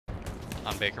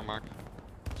On Baker Mark.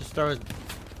 Just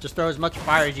throw as much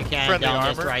fire as you can Friendly down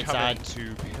armor this right coming side.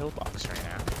 to Pillbox right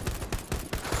now.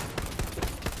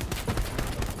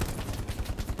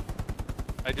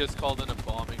 I just called in a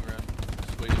bombing run.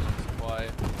 Just waiting on supply.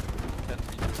 10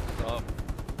 meters up.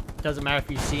 Doesn't matter if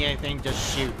you see anything,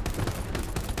 just shoot.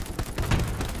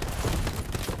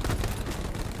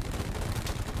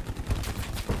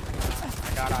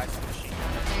 I got eyes on the machine.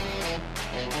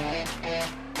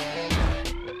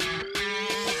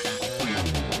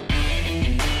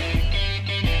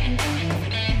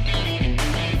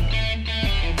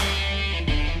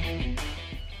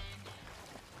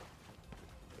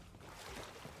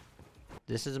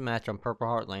 This is a match on Purple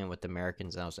Heart Lane with the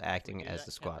Americans, and I was acting as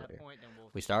the squad leader.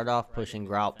 We started off pushing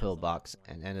Groult Pillbox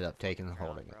and ended up taking and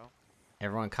holding it.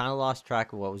 Everyone kind of lost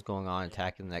track of what was going on,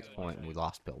 attacking the next point, and we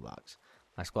lost Pillbox.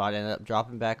 My squad ended up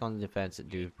dropping back on the defense at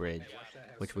Douve Bridge,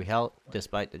 which we held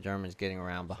despite the Germans getting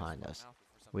around behind us.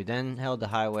 We then held the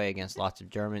highway against lots of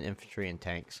German infantry and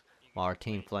tanks, while our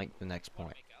team flanked the next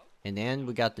point. In the end,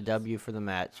 we got the W for the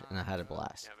match, and I had a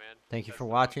blast. Thank you for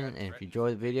watching, and if you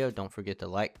enjoyed the video, don't forget to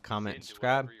like, comment, and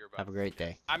subscribe. Have a great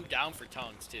day. I'm down for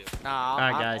tongues too. Nah,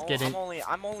 Alright guys, get in.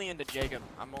 I'm only into Jacob.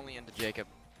 I'm only into Jacob.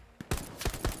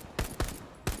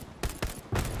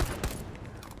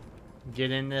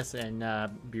 Get in this and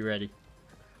be ready.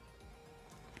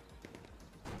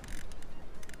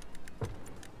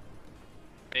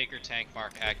 Baker tank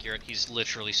mark accurate. He's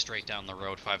literally straight down the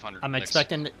road, 500. I'm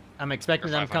expecting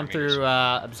them to come through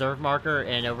observe marker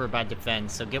and over by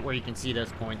defense. So get where you can see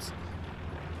those points.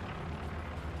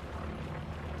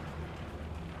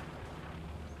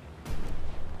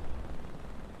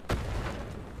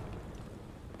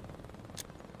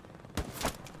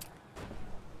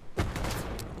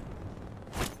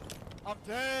 I'm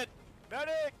dead.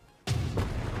 Medic.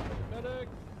 Medic.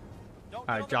 All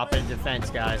right, drop in defense,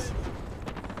 guys.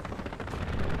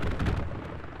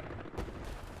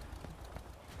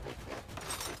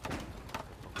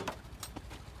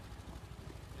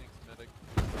 Thanks, medic.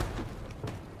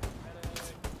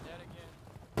 Dead again.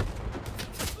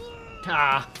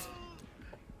 Ah.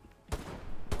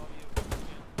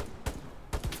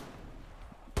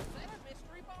 Is that a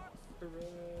mystery box?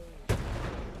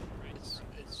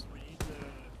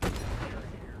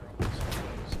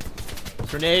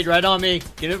 Grenade right on me.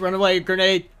 Get it, run away,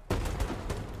 grenade.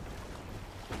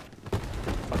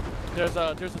 There's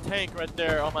a tank right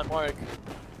there on my mark.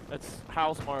 That's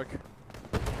house mark.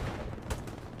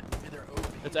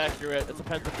 It's accurate. It's a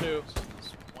Penta 2.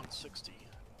 160.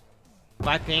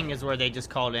 My ping is where they just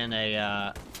called in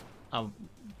a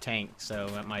tank, so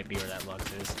that might be where that Lux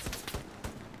is.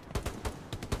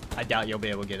 I doubt you'll be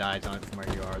able to get eyes on it from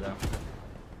where you are, though.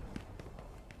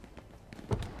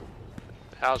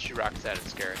 How she rocks that, it's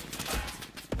scary.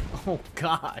 Oh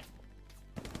God!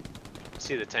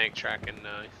 See the tank tracking,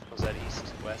 was that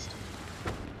east, west?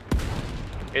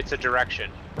 It's a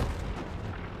direction.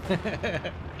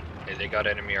 Hey, they got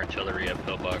enemy artillery at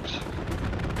Pillbox.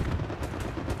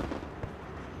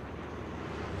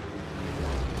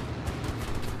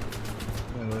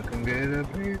 Looking good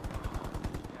up here.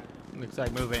 Looks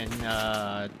like moving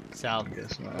south,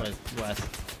 west.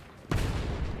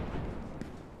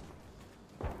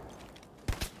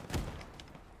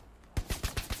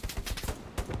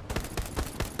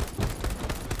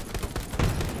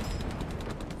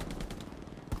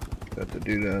 Got the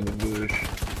dude out of the bush.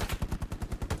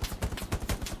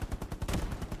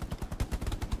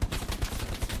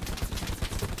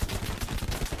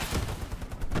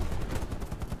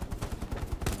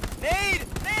 Nade!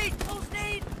 Nade! Close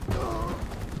nade!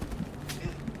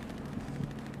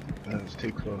 That was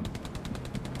too close.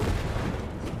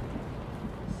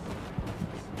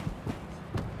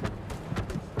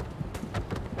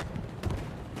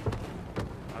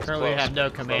 Currently have no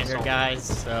commander, guys,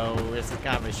 so this is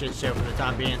kind of a shit show for the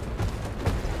time being.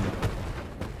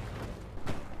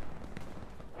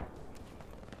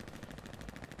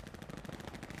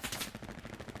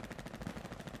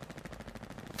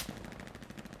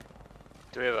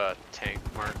 Do we have a tank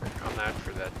mark on that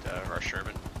for that, our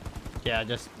Sherman? Yeah,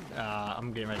 just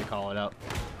I'm getting ready to call it up.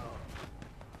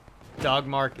 Dog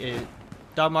mark is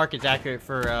accurate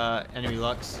for enemy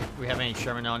Lux. Do we have any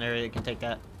Sherman on area that can take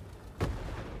that?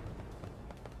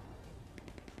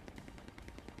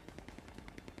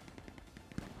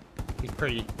 He's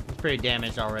pretty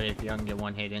damaged already if you can get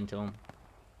one hit into him.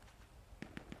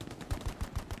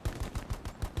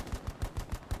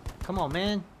 Come on,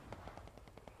 man.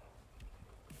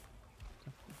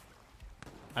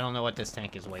 I don't know what this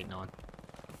tank is waiting on.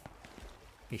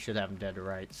 He should have him dead to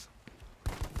rights.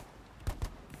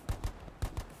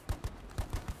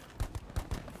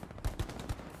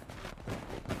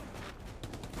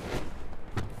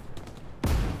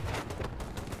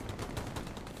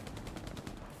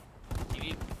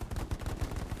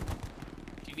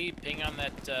 Can you ping on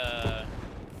that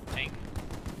tank?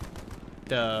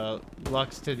 The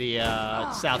Lux to the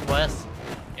southwest.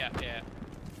 Yeah, yeah.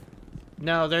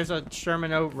 No, there's a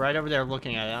Sherman right over there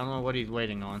looking at it. I don't know what he's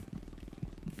waiting on.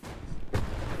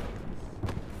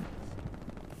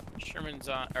 Sherman's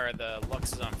on, or the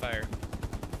Lux is on fire.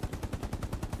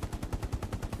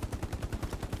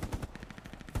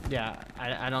 Yeah,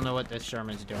 I don't know what this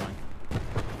Sherman's doing.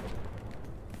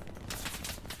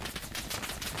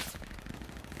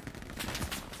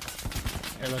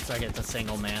 It looks like it's a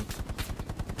single man.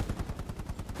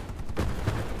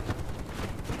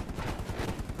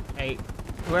 Hey,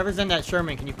 whoever's in that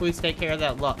Sherman, can you please take care of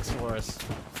that Lux for us?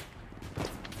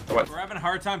 What? We're having a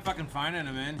hard time fucking finding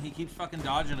him, man. He keeps fucking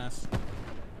dodging us.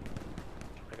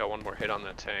 I got one more hit on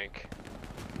that tank.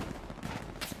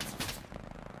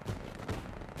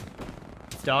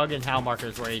 Dog and Hal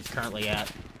markers where he's currently at.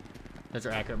 Those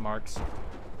are accurate marks.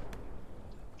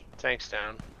 Tank's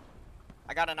down.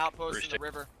 I got an outpost in the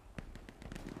river.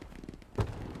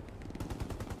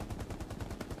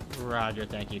 Roger,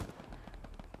 thank you.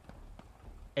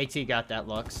 AT got that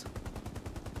Lux.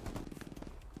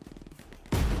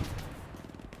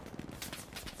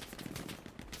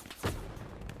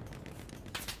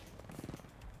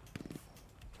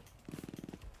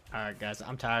 Alright guys,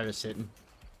 I'm tired of sitting.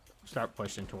 Start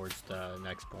pushing towards the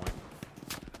next point.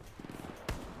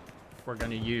 We're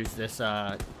gonna use this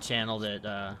channel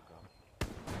that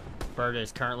Berta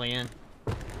is currently in.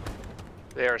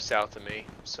 They are south of me,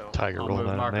 so. Tiger I'll rolling move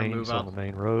out of marker, mains move on up. the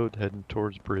main road, heading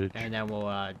towards bridge. And then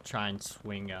we'll try and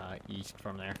swing east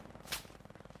from there.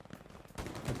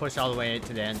 We'll push all the way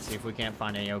to the end, see if we can't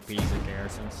find any OPs or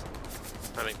garrisons.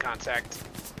 I'm in contact.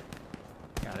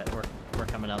 Got it, we're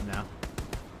coming up now.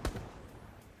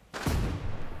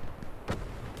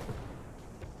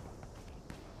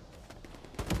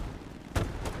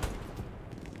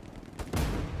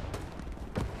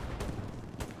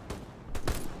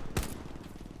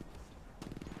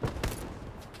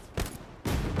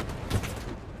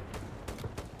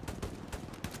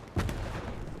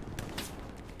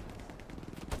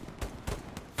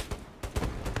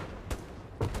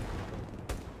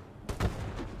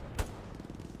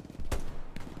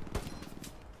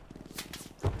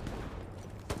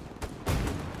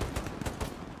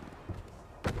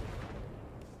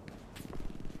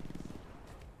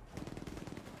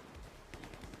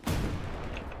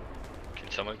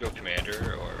 Someone go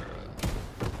commander or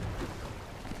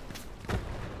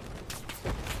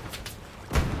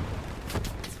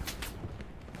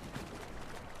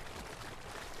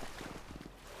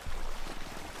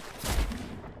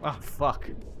Oh fuck.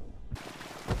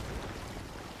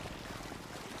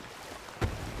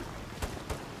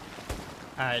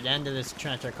 Alright, end of this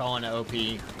trench are calling it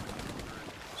OP.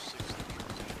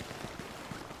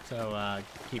 So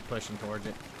keep pushing towards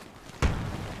it.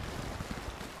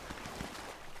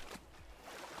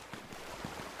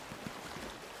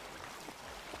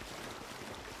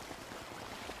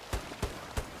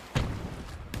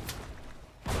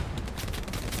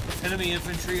 Enemy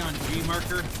infantry on G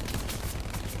marker.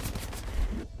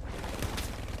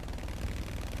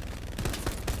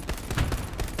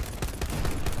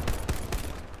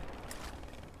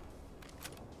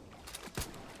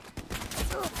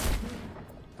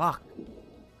 Fuck.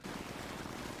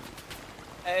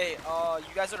 Hey,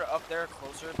 you guys that are up there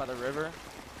closer by the river,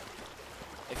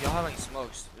 if y'all have any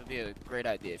smokes, it would be a great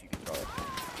idea if you could throw it.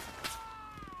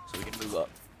 So we can move up.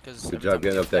 Good job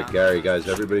getting up that Gary, guys.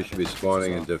 Everybody should be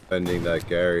spawning and defending that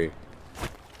Gary.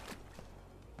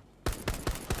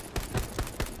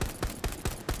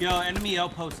 Yo, enemy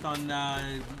outpost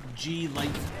on G light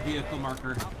vehicle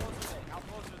marker.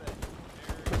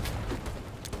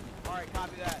 Alright,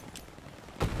 copy that.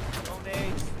 No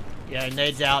nades. Yeah,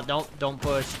 nades out. Don't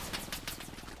push.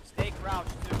 Stay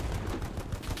crouched too.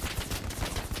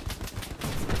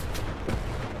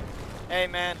 Hey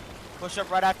man, push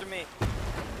up right after me.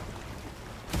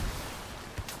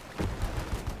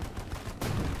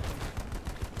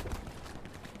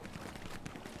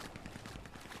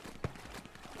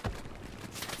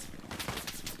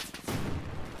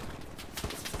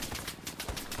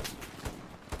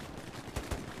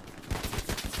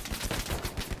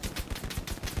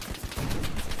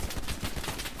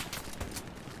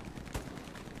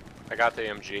 I got the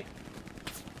MG.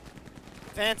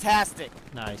 Fantastic.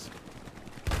 Nice.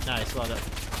 Nice, well done.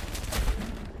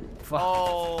 Fuck.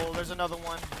 Oh, there's another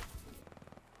one.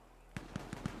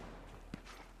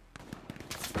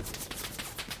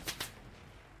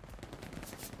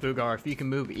 Boogar, if you can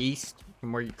move east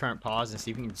from where your current pause and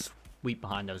see if you can sweep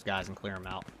behind those guys and clear them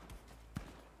out.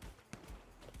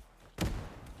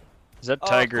 Is that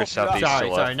Tiger southeast?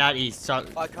 Sorry, not east,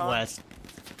 west.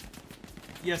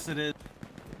 Yes, it is.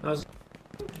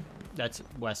 That's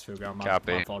west, Fugar.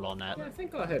 Copy. My fault on that. Yeah, I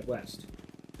think I'll head west.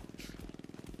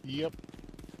 Yep.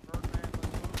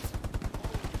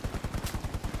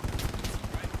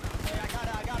 Hey,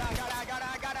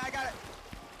 I got it.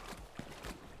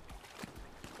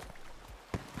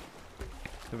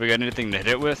 Have we got anything to hit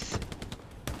it with?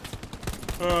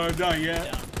 Not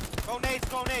yet. Down. Go nades.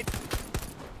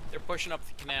 They're pushing up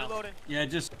the canal. Reloading. Yeah,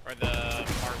 just. Or the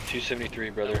mark. 273,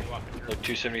 brother. Look,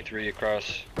 273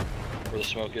 across where the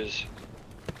smoke is.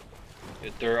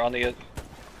 They're on the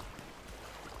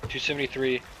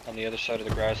 273 on the other side of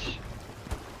the grass.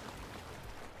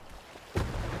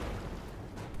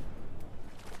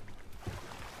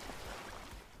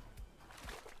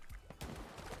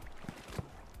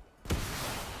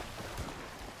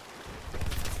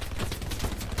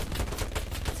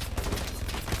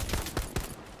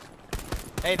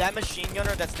 Hey, that machine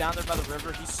gunner that's down there by the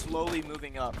river, he's slowly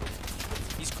moving up.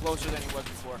 He's closer than he was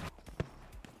before.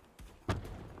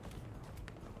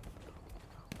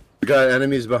 We got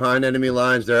enemies behind enemy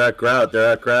lines. They're at Grout.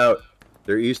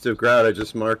 They're east of Grout. I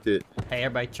just marked it. Hey,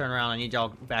 everybody turn around. I need y'all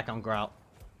back on Grout.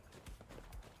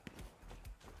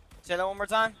 Say that one more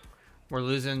time. We're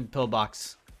losing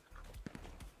Pillbox.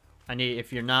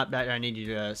 If you're not back, I need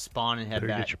you to spawn and head Better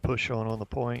back. get your push on the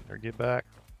point or get back.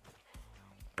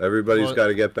 Everybody's got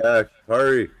to get back.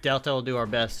 Hurry. Delta will do our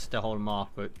best to hold them off,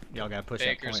 but y'all gotta push that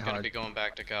Baker's point gonna hard. be going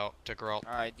back to Groult.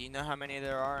 Alright, do you know how many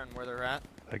there are and where they're at?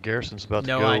 Garrison's about to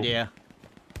No go. idea.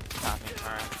 Copy.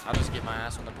 Alright, I'll just get my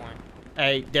ass on the point.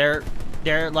 Hey, they're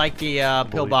like the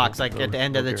pillbox, like at the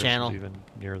end of the channel. Even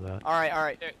near that.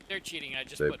 Alright. They're cheating. I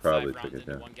just They put 5 probably rounds took it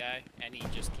into down. one guy, and he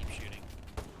just keeps shooting.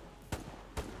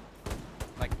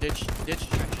 Like ditch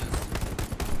trenches.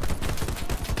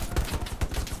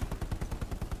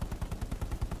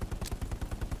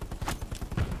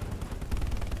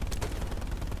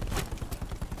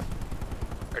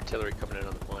 Artillery coming in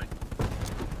on the point.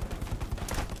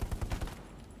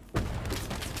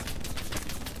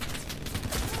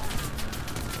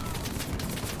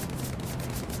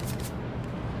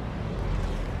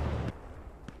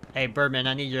 Hey, Birdman,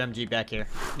 I need your MG back here.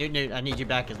 Newt, I need you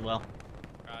back as well.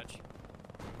 Raj.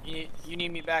 You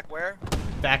need me back where?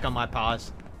 Back on my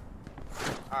paws.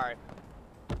 Alright.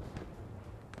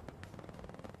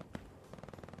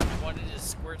 I wanted to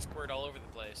squirt all over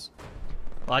the place.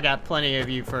 Well, I got plenty of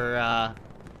you for,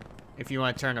 if you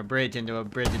want to turn a bridge into a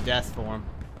bridge of death for him.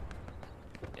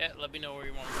 Yeah, let me know where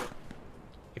you want to go.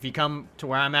 If you come to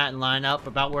where I'm at and line up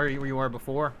about where you were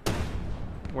before,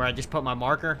 where I just put my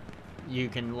marker, you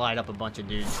can light up a bunch of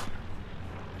dudes.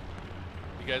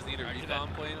 You guys need a recon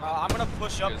plane? I'm gonna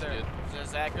push You up guys there. good?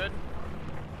 Is that good?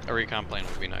 A recon plane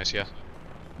would be nice, yeah.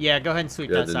 Yeah, go ahead and sweep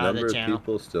Yeah, that the side of number the of channel.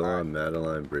 people still on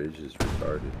Madeline Bridge is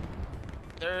retarded.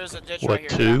 There's a ditch What,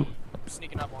 right here. 2? I'm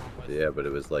sneaking up on him with. Yeah, but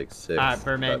it was like 6 Alright,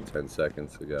 Birdman. about 10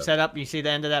 seconds ago. Set up, you see the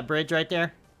end of that bridge right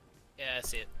there? Yeah, I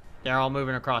see it. They're all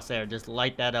moving across there. Just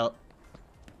light that up.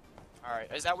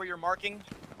 Alright, is that where you're marking?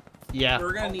 Yeah.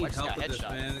 We're gonna I need just help got with this,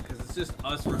 headshot. man, because it's just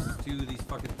us versus 2 of these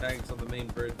fucking tanks on the main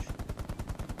bridge.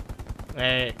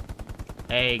 Hey.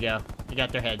 There you go. You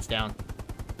got their heads down.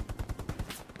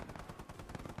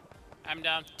 I'm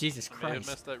down. Jesus I may have Christ.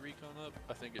 messed that recon up.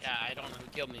 I think it Yeah, should I don't know who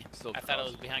killed me. still I thought it cross-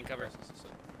 was behind cover. crosses the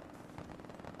same.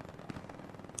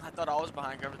 I thought I was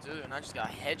behind cover too, and I just got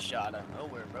headshot out of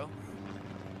nowhere, bro.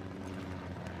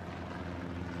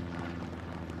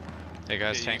 Hey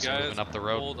guys, Okay, tanks you are guys moving up the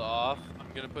road. Hold off. I'm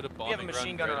gonna put a have a bombing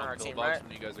machine run gunner right on our on team, Pillbox right?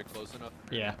 when you guys are close enough.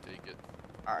 Yeah. Take it.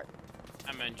 Alright.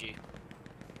 I'm NG.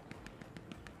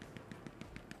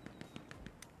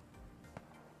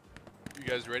 You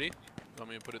guys ready?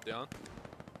 Want me to put it down?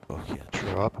 Oh yeah,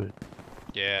 drop it.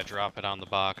 Yeah, drop it on the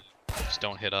box. Just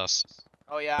don't hit us.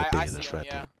 Oh yeah, I see him,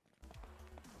 yeah.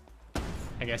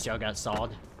 I guess y'all got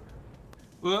sawed.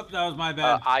 Whoop, that was my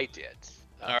bad. I did.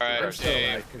 Alright, That's Dave,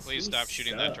 alright, 'cause please we stop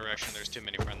shooting that suck. direction. There's too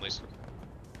many friendlies.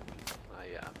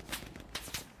 Yeah.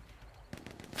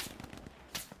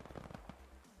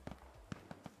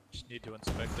 Just need to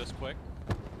inspect this quick.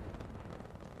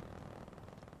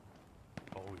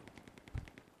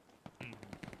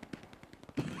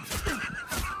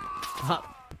 Oh.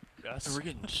 Yes. We're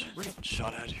getting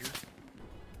shot at here.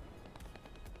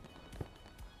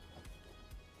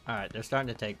 Alright, they're starting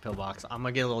to take Pillbox. I'm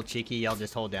gonna get a little cheeky. Y'all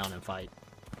just hold down and fight.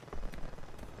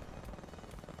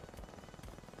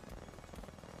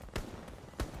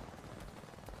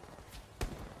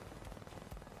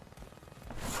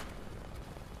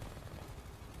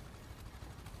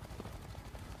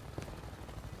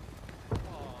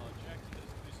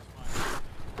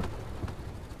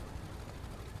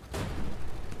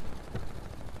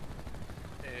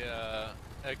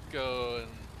 Echo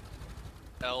and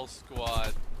L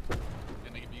squad.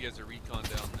 Gonna give you guys a recon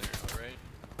down there, alright?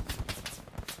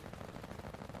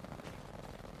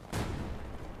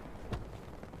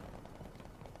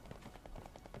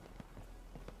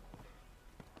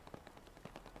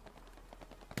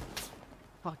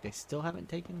 Fuck, they still haven't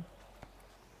taken.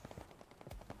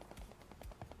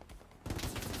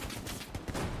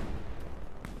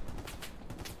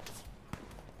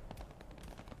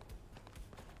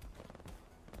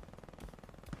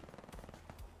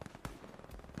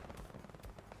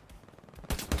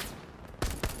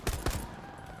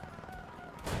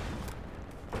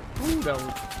 Ooh, that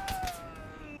was...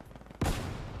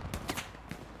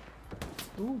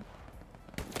 Ooh.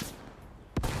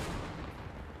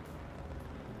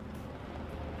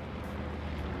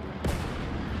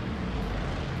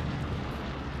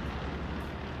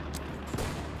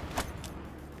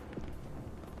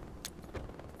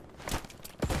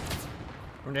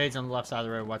 Grenades on the left side of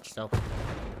the road, watch yourself.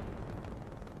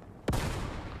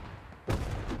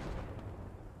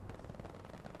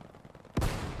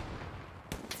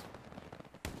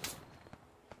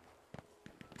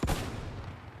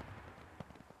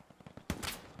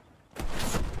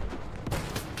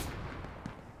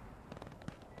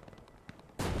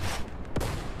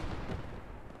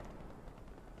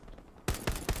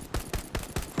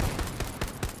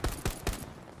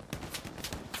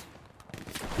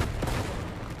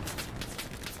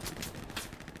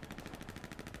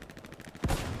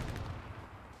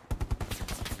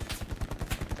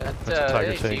 That's a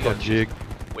Tiger tank on jig.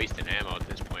 Wasting ammo at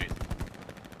this point.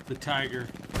 The Tiger.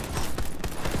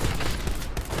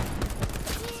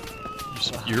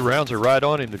 Your rounds are right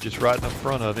on him. They're just right in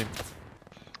front of him.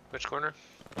 Which corner?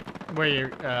 Where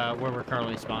we're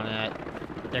currently spawning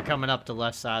at. They're coming up the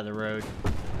left side of the road.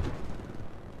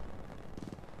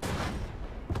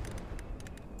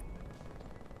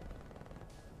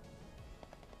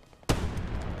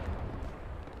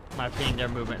 My ping, they're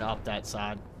moving up that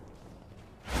side.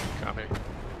 Copy.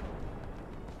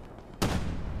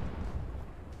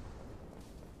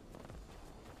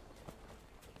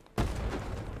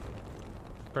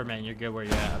 Birdman, you're good where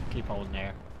you're at. Keep holding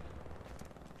there.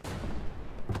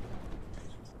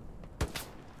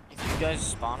 If you guys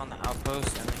spawn on the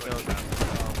outpost and then go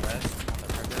west on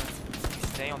the river, you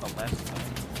stay on the left side.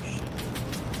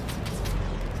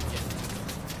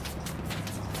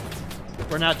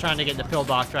 We're not trying to get the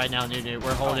pillbox right now, Nunu.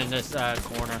 We're holding this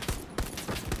corner.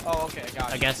 Oh, okay,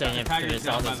 got I guess any infantry is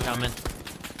all that's coming.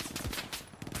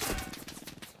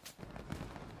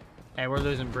 Hey, we're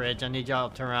losing bridge. I need y'all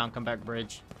to turn around, come back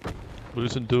bridge.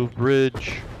 Losing Douve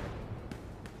Bridge.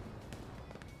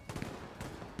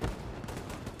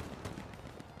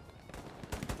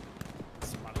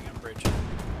 Spawning on bridge.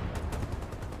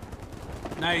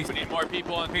 Nice. We need more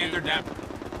people on Panther down.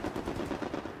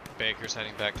 Baker's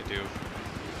heading back to Douve.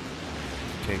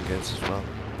 King gets as well.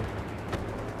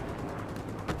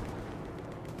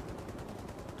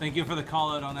 Thank you for the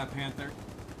call out on that Panther.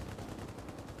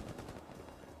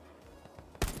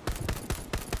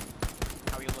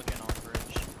 How are you looking on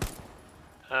bridge?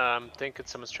 I'm thinking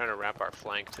someone's trying to wrap our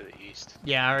flank to the east.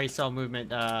 Yeah, I already saw movement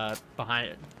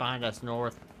behind us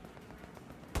north.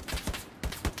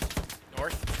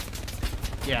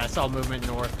 North? Yeah, I saw movement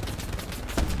north.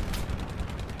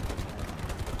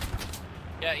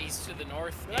 Yeah, east to the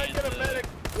north. Did I and get a medic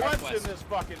once northwest. in this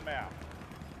fucking map?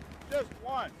 Just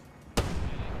once.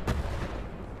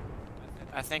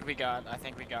 I think we got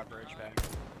bridge back.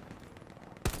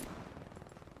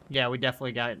 Yeah, we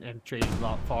definitely got infantry a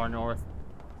lot far north.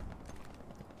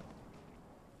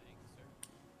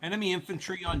 Enemy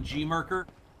infantry on G marker.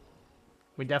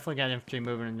 We definitely got infantry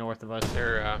moving north of us.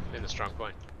 They're in the strong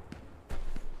point.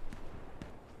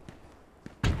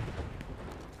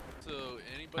 So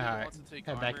anybody Alright, wants to take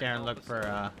head back armor there and look help us for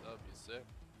out, that'd be sick.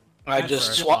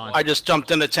 I just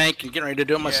jumped in the tank and getting ready to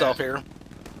do it myself here.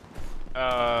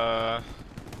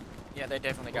 Yeah, they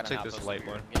definitely got We'll an take this outpost. light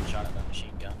We're one. getting shot at by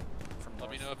machine gun from Let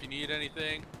me north. know if you need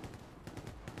anything.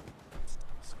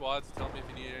 Squads, tell me if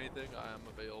you need anything. I am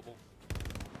available.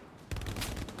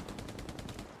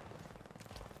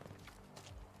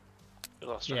 We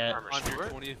lost our Yeah. armor Under support.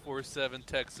 24/7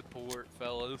 tech support,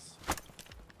 fellas.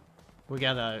 We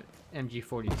got a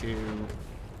MG42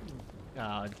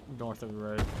 north of the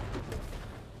road.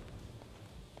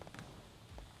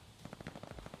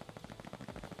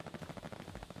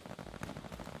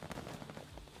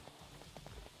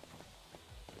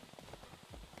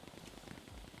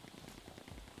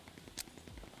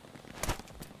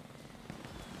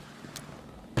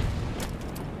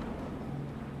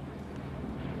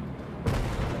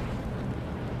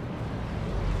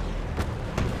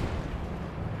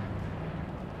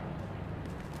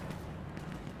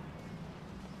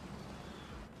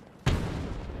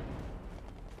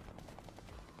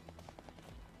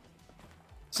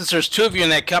 Since there's 2 of you in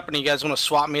that company, you guys want to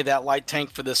swap me that light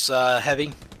tank for this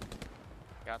heavy?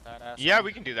 Got that ass. Yeah,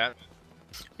 we can do that.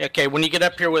 Okay, when you get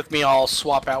up here with me, I'll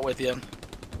swap out with you.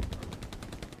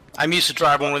 I'm used to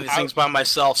driving one of these things by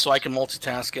myself, so I can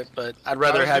multitask it, but I'd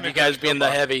rather have you guys be in the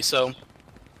heavy, so...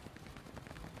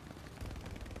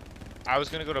 I was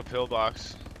gonna go to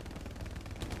Pillbox.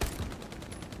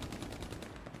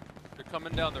 They're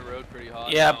coming down the road pretty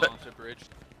hot. Yeah, now but... onto Bridge.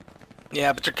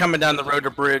 Yeah, but they're coming down the road to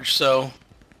Bridge, so...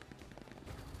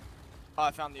 Oh,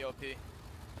 I found the OP.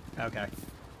 Okay.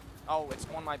 Oh, it's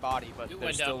on my body, but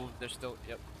there's still,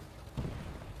 yep.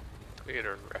 We get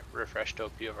a refreshed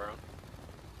OP of our own.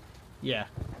 Yeah.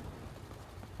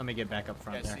 Let me get back up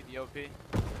front You guys there. see the OP?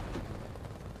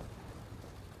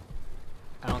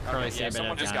 I don't currently see a bit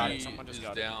someone of just time. got it. Someone just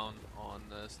got it. Down on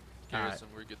this garrison.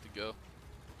 We're good to go.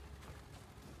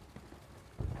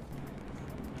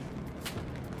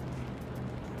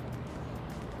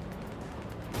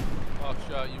 Oh,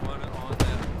 shot, you want it on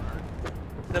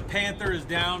that? The Panther is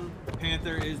down.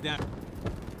 Panther is down.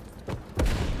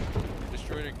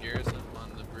 Destroyed a garrison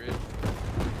on the bridge.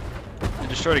 I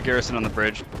destroyed a garrison on the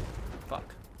bridge.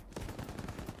 Fuck.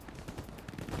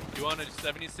 You want a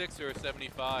 76 or a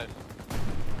 75?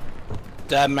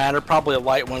 Doesn't matter. Probably a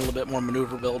light one, a little bit more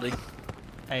maneuverability.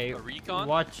 Hey, A recon?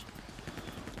 watch.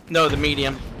 No, the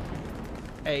medium.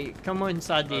 Hey, come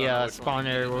inside the spawn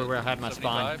area where I had my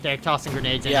spawn. 75? They're tossing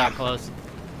grenades in Yeah. that close.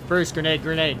 Bruce, grenade,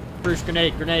 grenade. Bruce,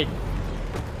 grenade, grenade.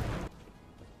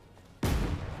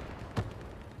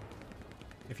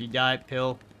 If you die,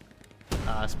 pill.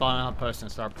 Spawn on post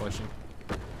and start pushing.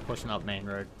 Pushing up main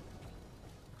road.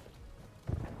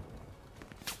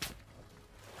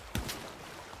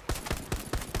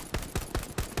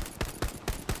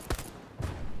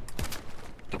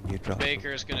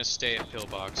 Baker's gonna stay at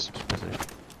Pillbox.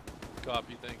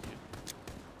 Copy, thank you.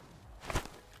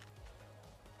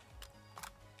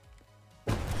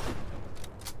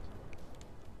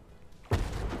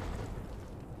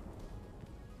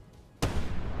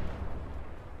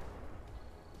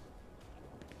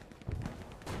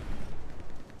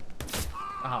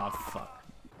 Oh, fuck.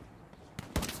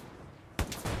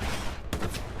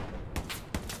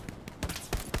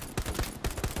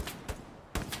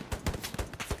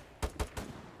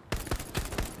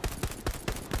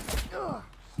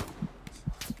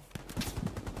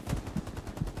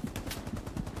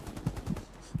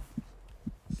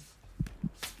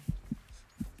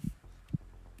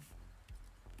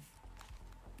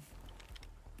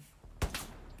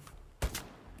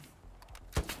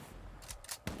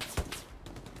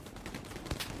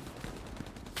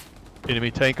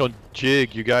 Enemy tank on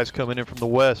Jig. You guys coming in from the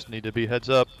west need to be heads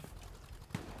up.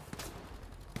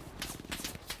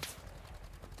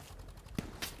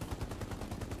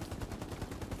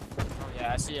 Oh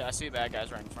yeah, I see bad guys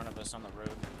right in front of us on the road.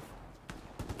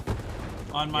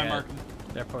 On my mark.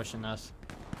 They're pushing us.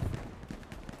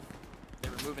 They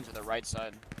were moving to the right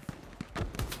side.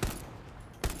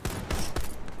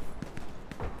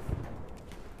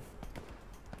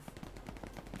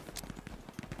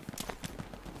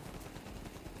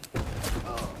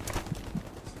 Oh.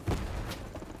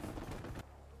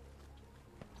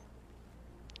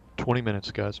 20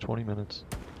 minutes, guys. 20 minutes.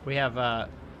 We have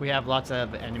lots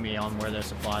of enemy on where their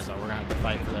supplies are. We're gonna have to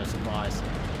fight for their supplies.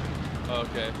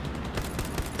 Okay.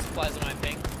 Supplies on my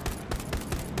ping.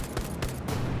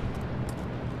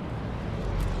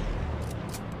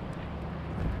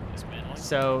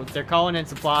 So they're calling in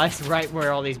supplies right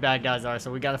where all these bad guys are.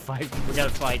 So we gotta fight. We gotta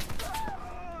fight.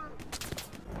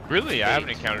 Really? I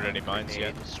haven't encountered any mines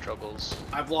yet. Struggles.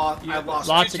 I've lost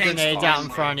Lots of grenades out in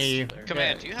front of you.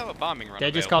 Command, do you have a bombing run? They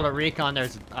just available? called a recon.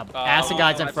 There's a ass of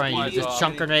guys in front of you. Just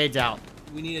chunk grenades out.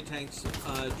 We need a tank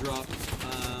drop.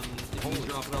 If you can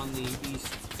drop it on the east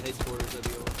headquarters,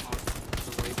 that'd be awesome.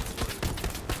 The right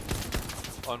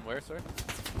headquarters. On where, sir?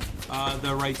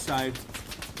 The right side.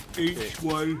 Each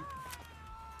way.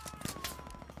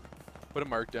 Put a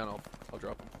mark down, I'll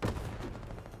drop him.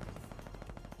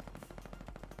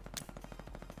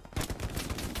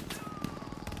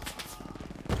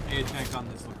 A tank on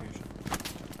this location.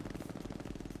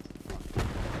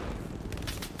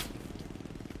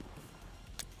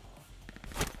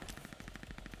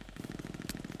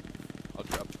 I'll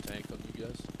drop the tank on you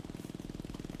guys.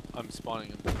 I'm spawning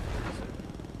him.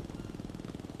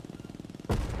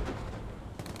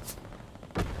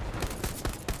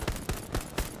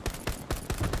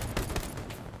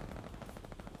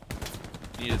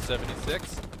 Need a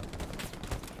 76?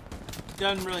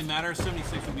 Doesn't really matter.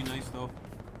 76 would be nice though.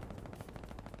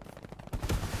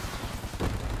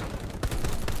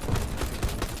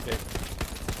 Okay.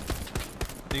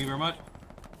 Thank you very much.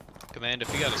 Command,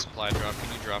 if you got a supply drop,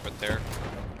 can you drop it there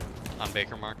on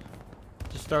Baker Mark?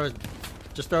 Just throw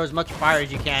as much fire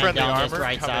as you can Friendly down this armor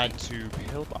right coming side. to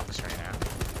Pillbox right now.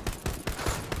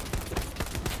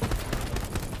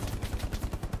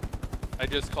 I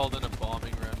just called in a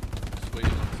bombing run. Just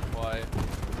waiting on supply.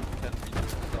 10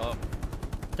 meters up.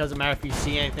 Doesn't matter if you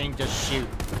see anything, just shoot.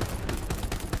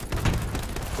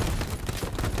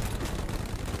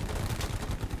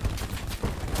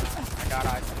 I got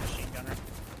eyes on the machine gunner.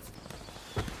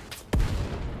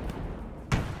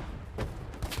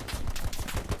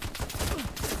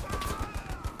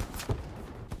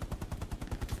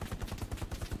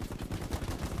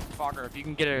 Fogger, if you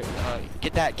can get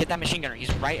that machine gunner.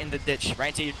 He's right in the ditch,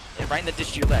 right in the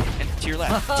ditch to your left, and to your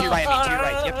left, to your right, I mean, to your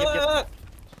right. Yep.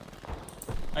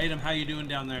 Item, how you doing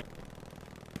down there?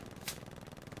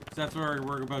 'Cause that's where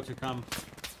we're about to come.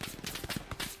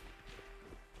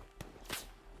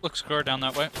 Looks good down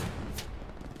that way.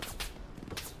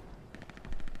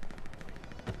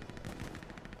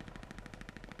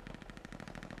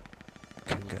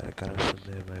 Can get a garrison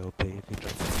near my OP if you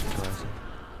drop some supplies in.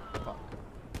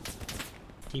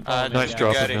 Keep nice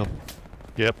drop in him.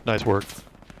 Yep, nice work.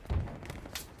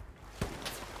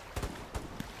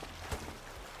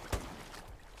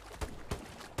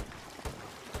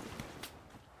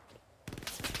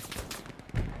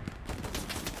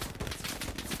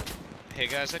 Hey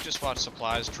guys, I just watched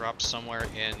supplies drop somewhere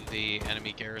in the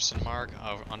enemy garrison mark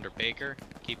under Baker.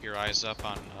 Keep your eyes up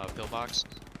on Pillbox.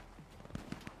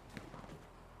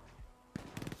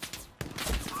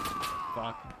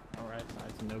 Fuck. Alright,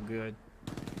 that's no good.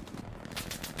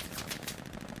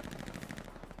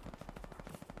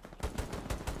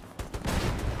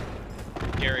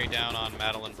 Gary down on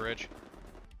Madeline Bridge.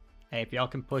 Hey, if y'all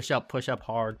can push up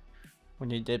hard. We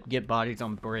need to get bodies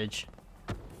on bridge.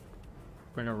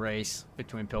 We're in a race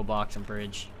between Pillbox and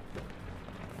bridge.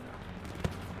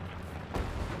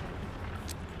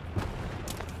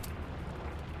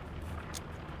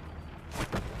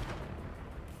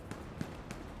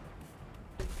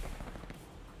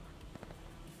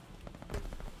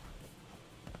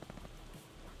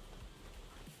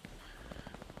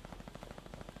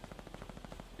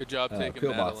 Good job taking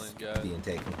Madeline, guys. Being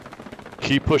taken.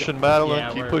 Keep pushing Madeline, Yeah,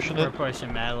 keep we're pushing we're it.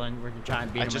 pushing Madeline. We're gonna try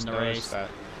and beat I him just in the noticed race. that.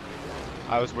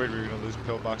 I was worried we were gonna lose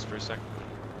Pillbox for a second.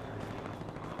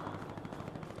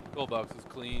 Pillbox is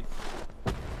clean.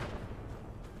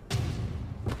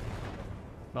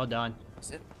 Well done.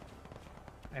 That's it.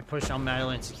 I push on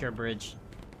Madeline, secure bridge.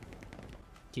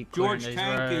 Keep clearing George these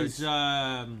Tank roads is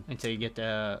until you get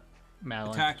to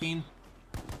Madeline. attacking.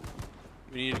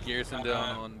 We need a garrison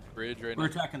down on bridge right We're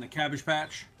now. attacking the cabbage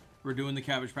patch. We're doing the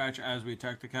cabbage patch as we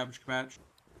attack the cabbage patch.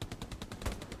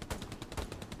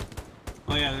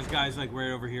 Oh yeah, there's guys like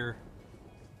right over here.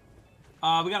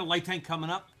 We got a light tank coming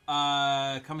up.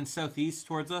 Coming southeast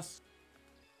towards us.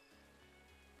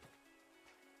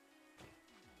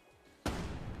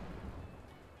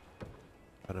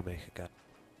 Gonna make a gun.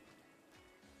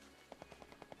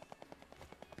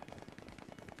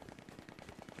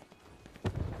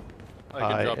 I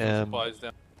can drop some supplies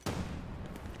down.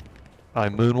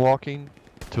 I'm moonwalking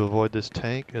to avoid this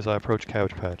tank as I approach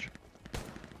Couch Patch.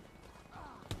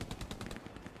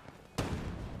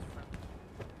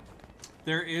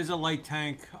 There is a light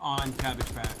tank on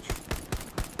cabbage patch.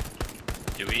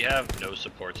 Do we have no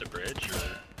supports at bridge?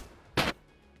 Or?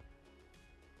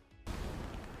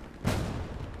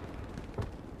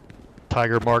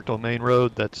 Tiger marked on main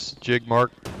road, that's Jig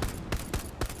marked.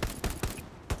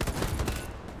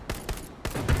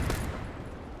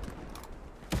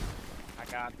 I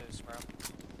got this, bro.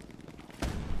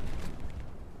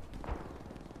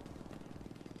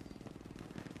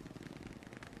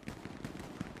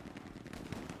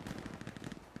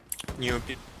 You.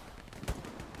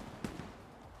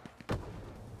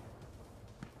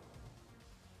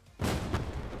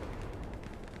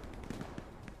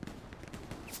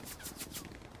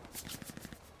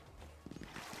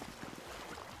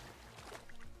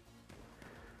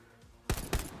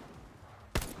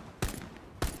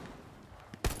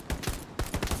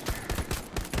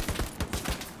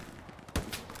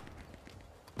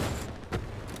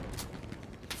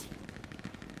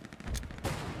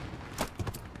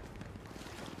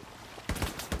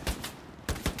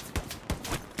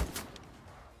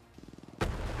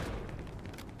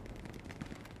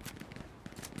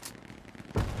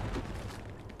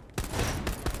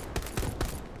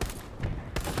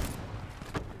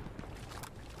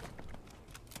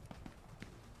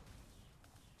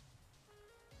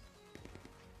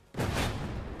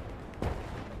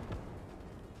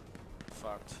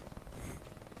 Fucked.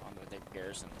 On the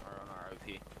garrison or on our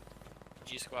OP.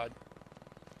 G squad.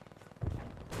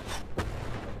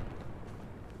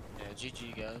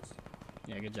 GG, guys.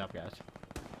 Yeah, good job, guys.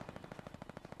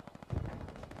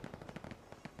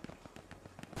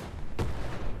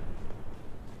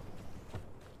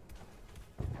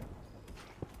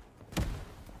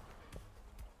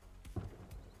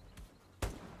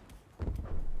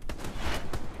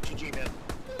 GG, man.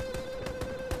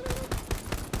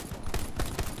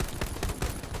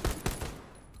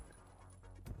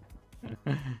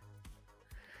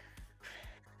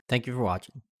 Thank you for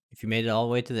watching. If you made it all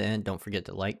the way to the end, don't forget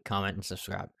to like, comment, and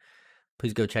subscribe.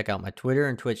 Please go check out my Twitter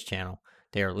and Twitch channel.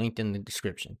 They are linked in the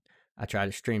description. I try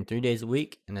to stream 3 days a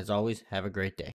week, and as always, have a great day.